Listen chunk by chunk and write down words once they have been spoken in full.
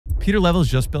Pieter Levels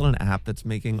just built an app that's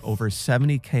making over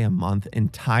 $70K a month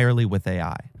entirely with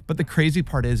AI. But the crazy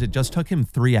part is it just took him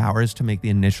 3 hours to make the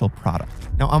initial product.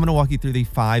 Now I'm gonna walk you through the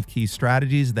 5 key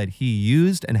strategies that he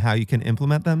used and how you can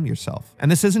implement them yourself. And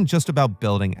this isn't just about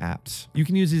building apps. You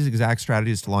can use these exact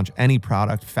strategies to launch any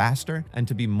product faster and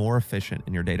to be more efficient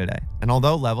in your day-to-day. And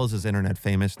although Levels is internet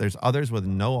famous, there's others with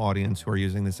no audience who are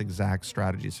using this exact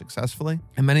strategy successfully.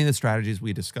 And many of the strategies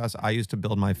we discuss, I used to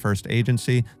build my first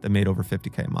agency that made over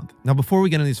 $50K a month. Now, before we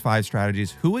get into these 5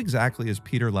 strategies, who exactly is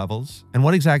Pieter Levels? And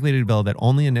what exactly did he build that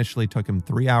only initially took him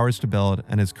 3 hours to build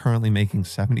and is currently making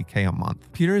 $70K a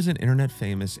month? Pieter is an internet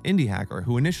famous indie hacker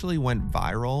who initially went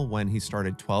viral when he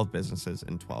started 12 businesses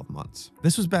in 12 months.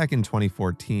 This was back in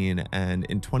 2014, and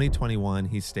in 2021,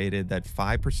 he stated that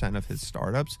 5% of his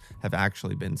startups have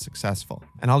actually been successful.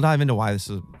 And I'll dive into why this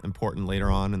is important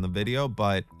later on in the video,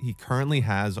 but he currently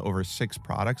has over 6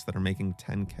 products that are making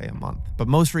 $10K a month. But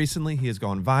most recently, he has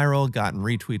gone viral, gotten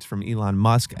retweets from Elon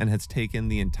Musk, and has taken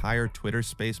the entire Twitter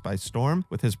space by storm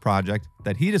with his project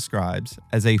that he describes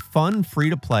as a fun,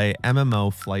 free-to-play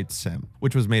MMO flight sim,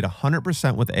 which was made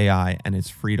 100% with AI and is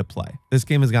free to play. This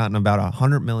game has gotten about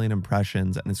 100 million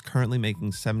impressions and is currently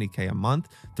making $70K a month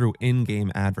through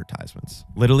in-game advertisements.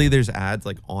 Literally, there's ads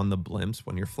like on the blimps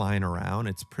when you're flying around.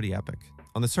 It's pretty epic.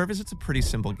 On the surface, it's a pretty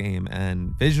simple game,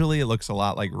 and visually it looks a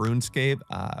lot like RuneScape.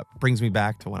 Brings me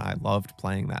back to when I loved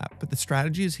playing that. But the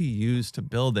strategies he used to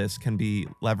build this can be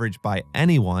leveraged by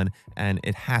anyone, and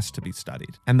it has to be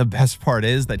studied. And the best part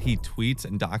is that he tweets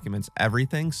and documents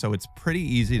everything, so it's pretty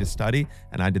easy to study,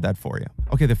 and I did that for you.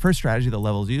 Okay, the first strategy that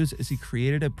Levels used is he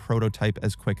created a prototype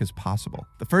as quick as possible.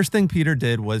 The first thing Pieter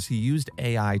did was he used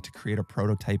AI to create a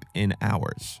prototype in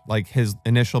hours. Like, his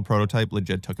initial prototype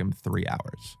legit took him 3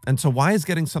 hours. And so why is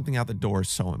getting something out the door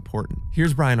so important?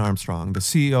 Here's Brian Armstrong, the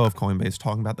CEO of Coinbase,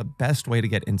 talking about the best way to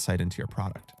get insight into your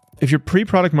product. If your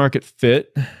pre-product market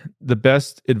fit, the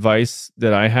best advice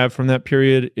that I have from that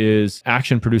period is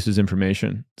action produces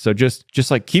information. So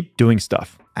just like keep doing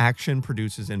stuff. Action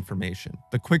produces information.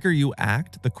 The quicker you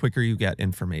act, the quicker you get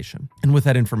information. And with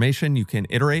that information, you can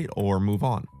iterate or move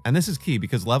on. And this is key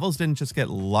because Levels didn't just get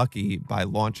lucky by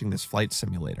launching this flight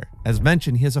simulator. As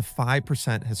mentioned, he has a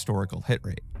 5% historical hit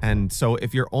rate. And so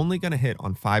if you're only going to hit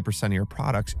on 5% of your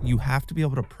products, you have to be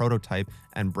able to prototype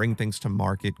and bring things to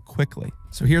market quickly.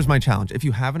 So here's my challenge. If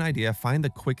you have an idea, find the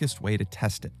quickest way to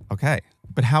test it. Okay,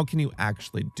 but how can you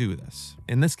actually do this?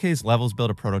 In this case, Levels built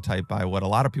a prototype by what a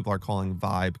lot of people are calling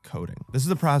vibe coding. This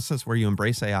is a process where you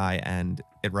embrace AI and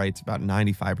it writes about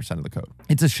 95% of the code.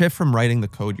 It's a shift from writing the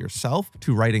code yourself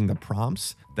to writing the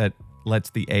prompts that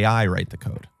lets the AI write the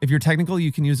code. If you're technical,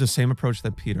 you can use the same approach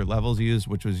that Pieter Levels used,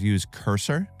 which was use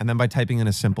cursor. And then by typing in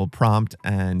a simple prompt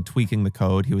and tweaking the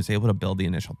code, he was able to build the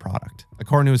initial product.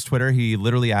 According to his Twitter, he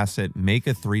literally asked it, make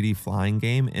a 3D flying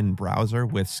game in browser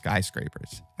with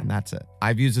skyscrapers. And that's it.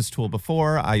 I've used this tool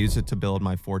before. I use it to build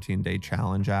my 14-day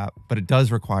challenge app, but it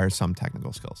does require some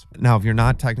technical skills. Now, if you're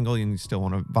not technical and you still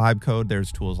want to vibe code,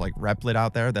 there's tools like Replit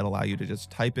out there that allow you to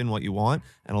just type in what you want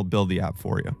and it'll build the app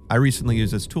for you. I recently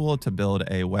used this tool to build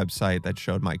a website that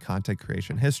showed my content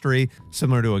creation history,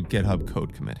 similar to a GitHub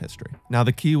code commit history. Now,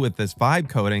 the key with this vibe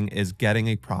coding is getting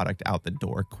a product out the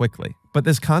door quickly. But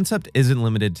this concept isn't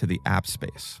limited to the app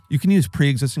space. You can use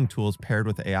pre-existing tools paired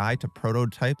with AI to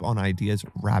prototype on ideas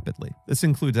rapidly. This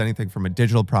includes anything from a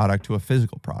digital product to a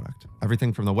physical product.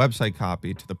 Everything from the website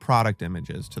copy to the product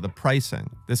images to the pricing.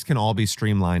 This can all be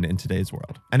streamlined in today's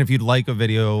world. And if you'd like a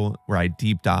video where I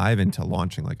deep dive into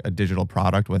launching like a digital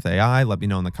product with AI, let me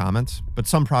know in the comments. But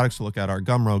some products to look at are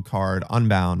Gumroad Card,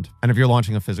 Unbound. And if you're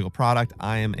launching a physical product,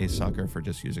 I am a sucker for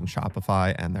just using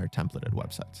Shopify and their templated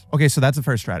websites. Okay, so that's the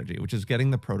first strategy, which is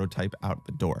getting the prototype out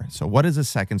the door. So what is the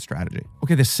second strategy?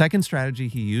 Okay, the second strategy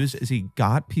he used is he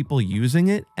got people using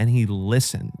it and he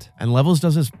listened. And Levels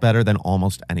does this better than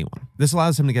almost anyone. This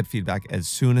allows him to get feedback as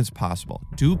soon as possible.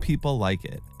 Do people like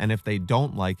it? And if they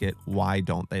don't like it, why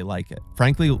don't they like it?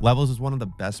 Frankly, Levels is one of the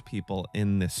best people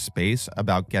in this space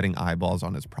about getting eyeballs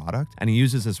on his product, and he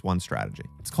uses this one strategy.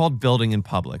 It's called building in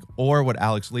public, or what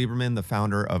Alex Lieberman, the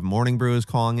founder of Morning Brew, is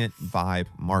calling it, vibe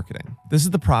marketing. This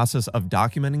is the process of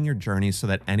documenting your journey so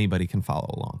that anybody can follow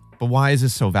along. But why is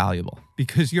this so valuable?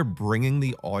 Because you're bringing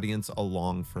the audience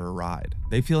along for a ride.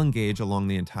 They feel engaged along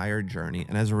the entire journey,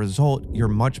 and as a result, you're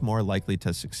much more likely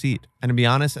to succeed. And to be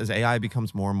honest, as AI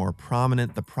becomes more and more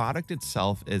prominent, the product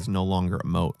itself is no longer a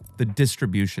moat. The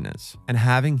distribution is. And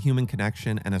having human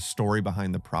connection and a story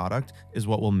behind the product is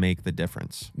what will make the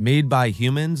difference. Made by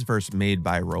humans versus made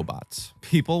by robots.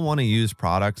 People want to use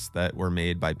products that were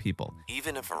made by people,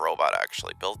 even if a robot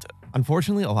actually built it.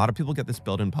 Unfortunately, a lot of people get this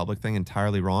build in public thing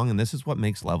entirely wrong, and this is what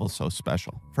makes Levels so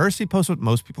special. First, he posts what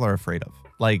most people are afraid of,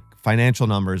 like financial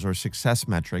numbers or success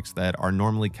metrics that are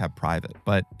normally kept private.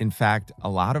 But in fact, a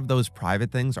lot of those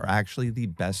private things are actually the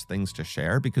best things to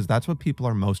share because that's what people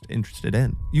are most interested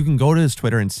in. You can go to his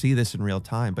Twitter and see this in real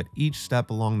time, but each step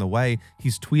along the way,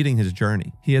 he's tweeting his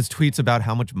journey. He has tweets about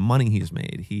how much money he's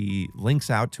made. He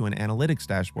links out to an analytics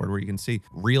dashboard where you can see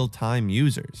real-time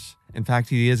users. In fact,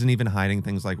 he isn't even hiding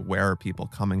things like where are people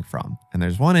coming from. And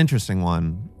there's one interesting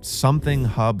one,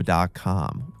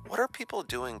 somethinghub.com. What are people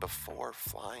doing before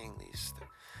flying these things?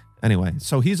 Anyway,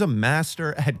 so he's a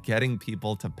master at getting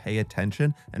people to pay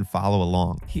attention and follow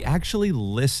along. He actually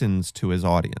listens to his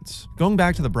audience. Going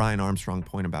back to the Brian Armstrong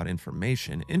point about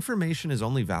information, information is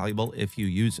only valuable if you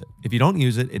use it. If you don't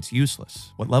use it, it's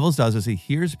useless. What Levels does is he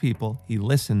hears people, he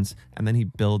listens, and then he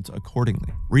builds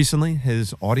accordingly. Recently,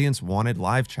 his audience wanted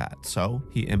live chat, so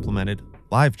he implemented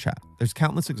live chat. There's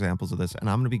countless examples of this, and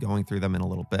I'm going to be going through them in a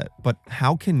little bit. But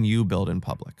how can you build in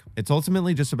public? It's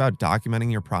ultimately just about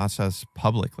documenting your process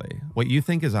publicly. What you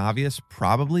think is obvious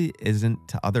probably isn't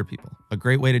to other people. A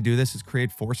great way to do this is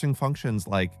create forcing functions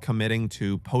like committing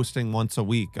to posting once a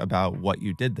week about what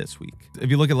you did this week. If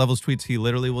you look at Levels tweets, he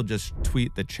literally will just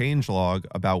tweet the change log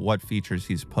about what features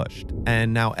he's pushed.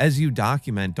 And now as you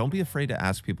document, don't be afraid to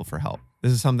ask people for help.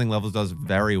 This is something Levels does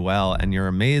very well, and you're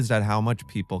amazed at how much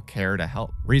people care to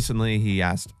help. Recently, he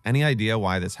asked, any idea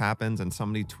why this happens? And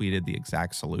somebody tweeted the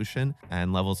exact solution,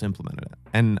 and Levels implemented it.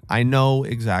 And I know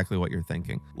exactly what you're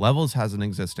thinking. Levels has an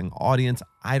existing audience.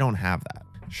 I don't have that.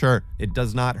 Sure, it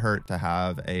does not hurt to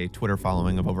have a Twitter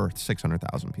following of over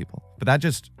 600,000 people, but that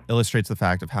just illustrates the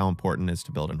fact of how important it is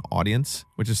to build an audience,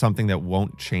 which is something that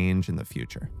won't change in the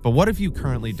future. But what if you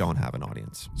currently don't have an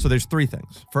audience? So there's three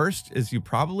things. First is you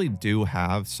probably do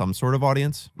have some sort of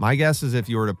audience. My guess is if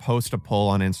you were to post a poll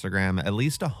on Instagram, at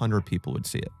least 100 people would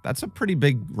see it. That's a pretty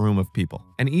big room of people.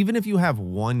 And even if you have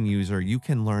one user, you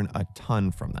can learn a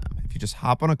ton from them. If you just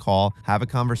hop on a call, have a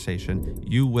conversation,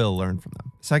 you will learn from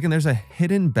them. Second, there's a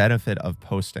hidden benefit of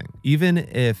posting. Even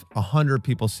if 100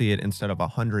 people see it instead of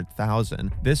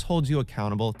 100,000, this holds you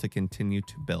accountable to continue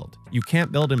to build. You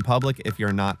can't build in public if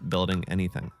you're not building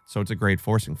anything. So it's a great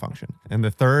forcing function. And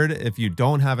the third, if you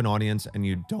don't have an audience and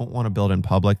you don't want to build in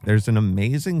public, there's an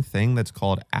amazing thing that's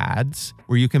called ads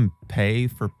where you can pay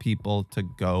for people to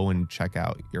go and check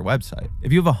out your website.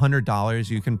 If you have $100,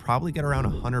 you can probably get around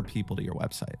 100 people to your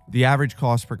website. The average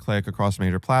cost per click across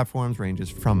major platforms ranges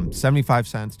from 75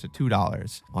 cents to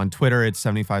 $2. On Twitter, it's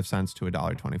 75 cents to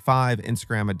 $1.25,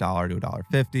 Instagram $1 to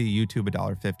 $1.50, YouTube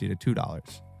 $1.50 to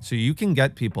 $2. So you can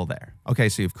get people there. Okay,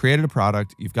 so you've created a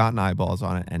product, you've gotten eyeballs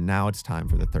on it, and now it's time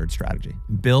for the third strategy.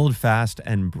 Build fast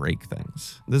and break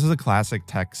things. This is a classic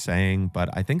tech saying, but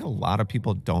I think a lot of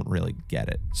people don't really get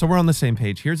it. So we're on the same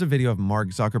page. Here's a video of Mark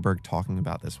Zuckerberg talking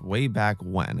about this way back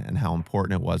when and how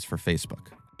important it was for Facebook.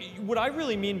 What I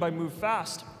really mean by move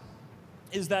fast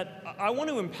is that I want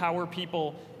to empower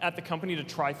people at the company to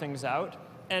try things out.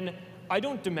 And I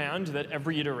don't demand that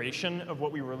every iteration of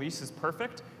what we release is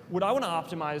perfect. What I want to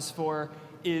optimize for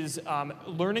is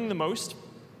learning the most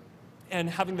and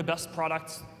having the best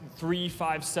products 3,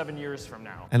 5, 7 years from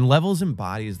now. And Levels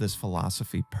embodies this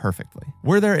philosophy perfectly.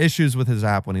 Were there issues with his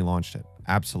app when he launched it?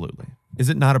 Absolutely. Is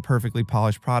it not a perfectly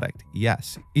polished product?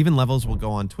 Yes. Even Levels will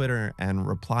go on Twitter and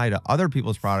reply to other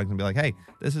people's products and be like, hey,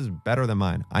 this is better than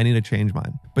mine. I need to change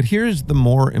mine. But here's the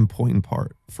more important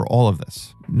part for all of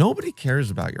this. Nobody cares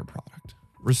about your product,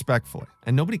 respectfully.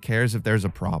 And nobody cares if there's a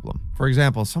problem. For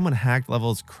example, someone hacked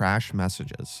Levels' crash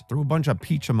messages, threw a bunch of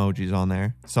peach emojis on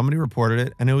there. Somebody reported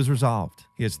it and it was resolved.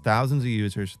 He has thousands of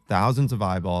users, thousands of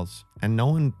eyeballs, and no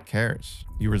one cares.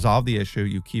 You resolve the issue,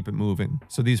 you keep it moving.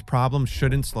 So these problems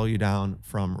shouldn't slow you down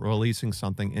from releasing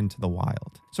something into the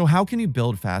wild. So how can you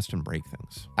build fast and break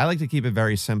things? I like to keep it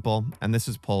very simple, and this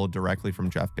is pulled directly from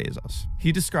Jeff Bezos.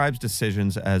 He describes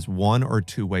decisions as one or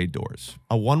two-way doors.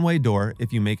 A one-way door,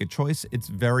 if you make a choice, it's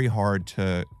very hard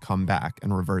to come back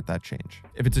and revert that change.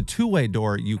 If it's a two-way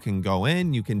door, you can go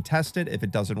in, you can test it. If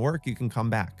it doesn't work, you can come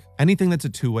back. Anything that's a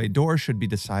two-way door should be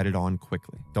decided on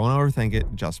quickly. Don't overthink it,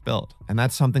 just build. And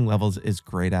that's something Levels is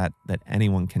great at that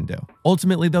anyone can do.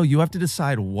 Ultimately, though, you have to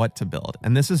decide what to build.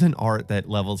 And this is an art that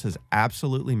Levels has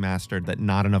absolutely mastered that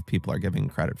not enough people are giving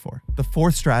credit for. The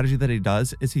fourth strategy that he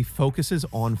does is he focuses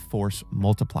on force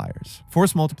multipliers.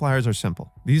 Force multipliers are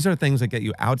simple. These are things that get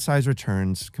you outsized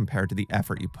returns compared to the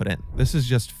effort you put in. This is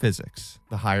just physics.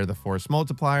 The higher the force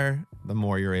multiplier, the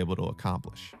more you're able to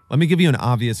accomplish. Let me give you an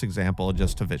obvious example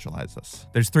just to visualize this.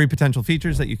 There's 3 potential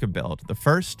features that you could build. The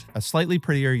first, a slightly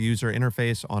prettier user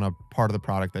interface on a part of the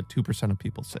product that 2% of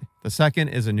people see. The second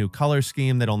is a new color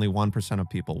scheme that only 1% of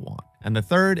people want. And the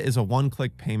third is a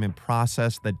one-click payment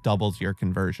process that doubles your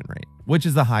conversion rate, which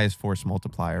is the highest force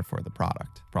multiplier for the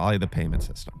product, probably the payment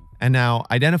system. And now,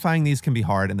 identifying these can be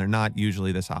hard and they're not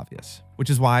usually this obvious,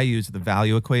 which is why I use the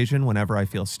value equation whenever I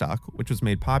feel stuck, which was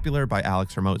made popular by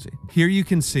Alex Hormozi. Here you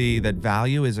can see that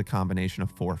value is a combination of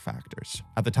 4 factors.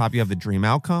 At the top, you have the dream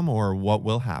outcome, or what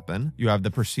will happen. You have the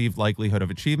perceived likelihood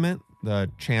of achievement, the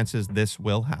chances this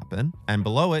will happen. And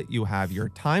below it, you have your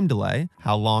time delay,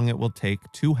 how long it will take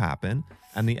to happen,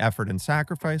 and the effort and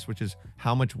sacrifice, which is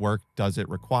how much work does it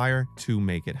require to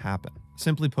make it happen.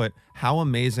 Simply put, how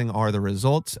amazing are the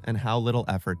results and how little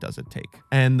effort does it take?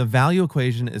 And the value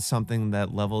equation is something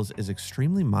that Levels is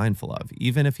extremely mindful of,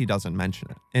 even if he doesn't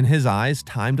mention it. In his eyes,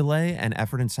 time delay and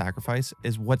effort and sacrifice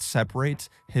is what separates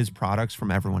his products from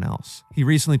everyone else. He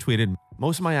recently tweeted,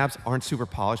 "Most of my apps aren't super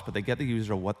polished, but they get the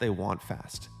user what they want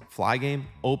fast. Fly game,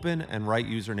 open and write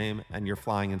username, and you're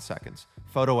flying in seconds.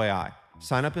 Photo AI.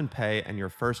 Sign up and pay, and your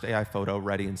first AI photo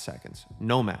ready in seconds.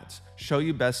 Nomads. Show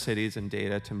you best cities and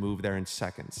data to move there in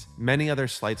seconds. Many other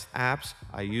Slights apps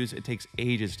I use, it takes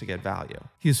ages to get value."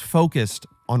 He is focused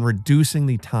on reducing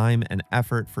the time and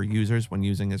effort for users when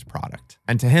using his product.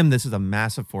 And to him, this is a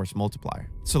massive force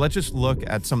multiplier. So let's just look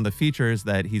at some of the features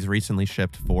that he's recently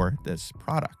shipped for this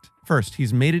product. First,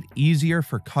 he's made it easier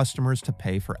for customers to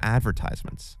pay for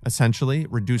advertisements, essentially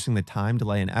reducing the time,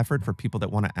 delay, and effort for people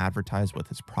that want to advertise with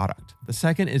his product. The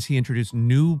second is he introduced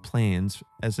new plans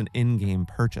as an in-game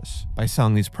purchase. By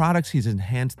selling these products, he's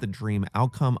enhanced the dream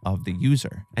outcome of the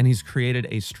user, and he's created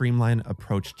a streamlined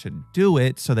approach to do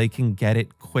it so they can get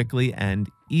it quickly and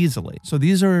easily. So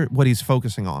these are what he's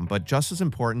focusing on, but just as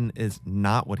important is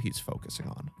not what he's focusing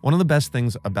on. One of the best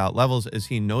things about Levels is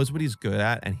he knows what he's good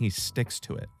at and he sticks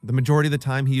to it. The majority of the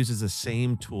time, he uses the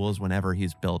same tools whenever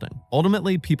he's building.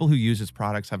 Ultimately, people who use his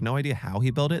products have no idea how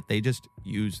he built it. They just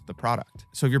use the product.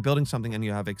 So if you're building something and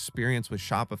you have experience with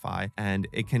Shopify and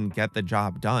it can get the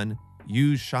job done,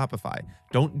 use Shopify.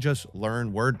 Don't just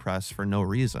learn WordPress for no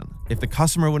reason. If the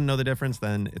customer wouldn't know the difference,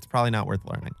 then it's probably not worth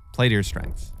learning. Play to your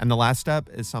strengths. And the last step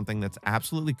is something that's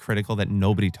absolutely critical that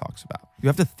nobody talks about. You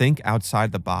have to think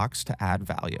outside the box to add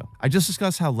value. I just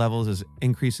discussed how Levels is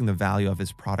increasing the value of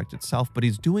his product itself, but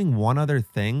he's doing one other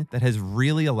thing that has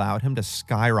really allowed him to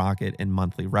skyrocket in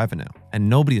monthly revenue, and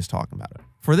nobody is talking about it.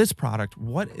 For this product,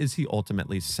 what is he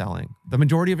ultimately selling? The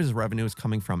majority of his revenue is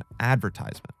coming from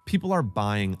advertisement. People are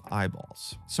buying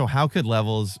eyeballs. So how could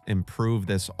Levels improve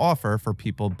this offer for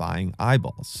people buying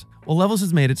eyeballs? Well, Levels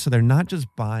has made it so they're not just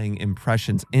buying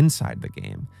impressions inside the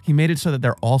game. He made it so that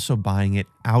they're also buying it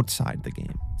outside the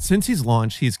game. Since he's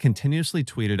launched, he's continuously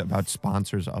tweeted about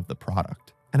sponsors of the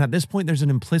product. And at this point, there's an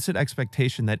implicit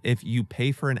expectation that if you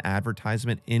pay for an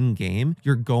advertisement in-game,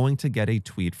 you're going to get a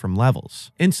tweet from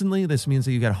Levels. Instantly, this means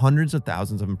that you get hundreds of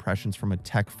thousands of impressions from a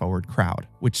tech-forward crowd,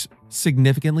 which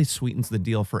significantly sweetens the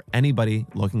deal for anybody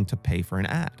looking to pay for an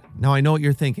ad. Now, I know what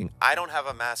you're thinking. I don't have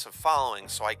a massive following,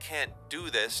 so I can't do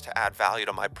this to add value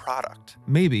to my product.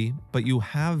 Maybe, but you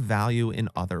have value in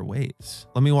other ways.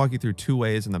 Let me walk you through 2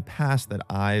 ways in the past that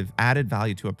I've added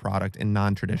value to a product in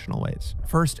non-traditional ways.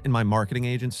 First, in my marketing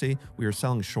agency, we were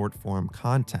selling short-form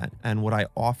content, and what I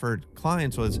offered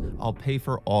clients was, I'll pay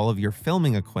for all of your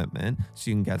filming equipment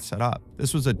so you can get set up.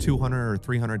 This was a $200 or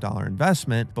 $300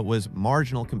 investment, but was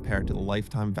marginal compared to the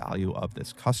lifetime value of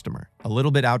this customer. A little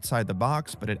bit outside the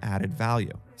box, but it added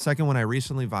value. Second, when I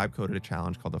recently vibe coded a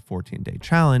challenge called the 14-day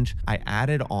challenge, I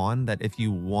added on that if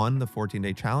you won the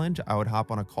 14-day challenge, I would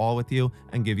hop on a call with you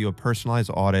and give you a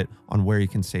personalized audit on where you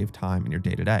can save time in your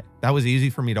day-to-day. That was easy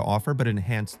for me to offer, but it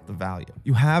enhanced the value.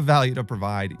 You have value to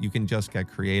provide, you can just get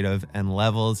creative, and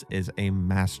Levels is a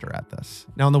master at this.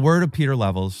 Now, in the word of Pieter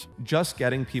Levels, just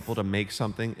getting people to make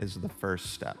something is the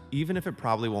first step. Even if it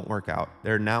probably won't work out,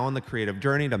 they're now on the creative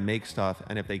journey to make stuff,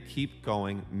 and if they keep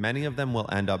going, many of them will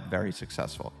end up very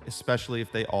successful, especially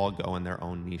if they all go in their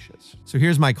own niches. So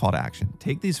here's my call to action.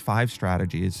 Take these 5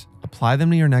 strategies, apply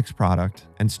them to your next product,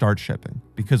 and start shipping.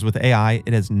 Because with AI,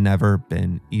 it has never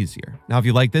been easier. Now, if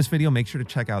you like this video, make sure to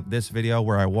check out this video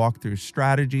where I walk through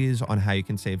strategies on how you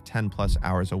can save 10+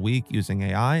 hours a week using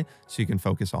AI so you can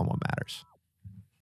focus on what matters.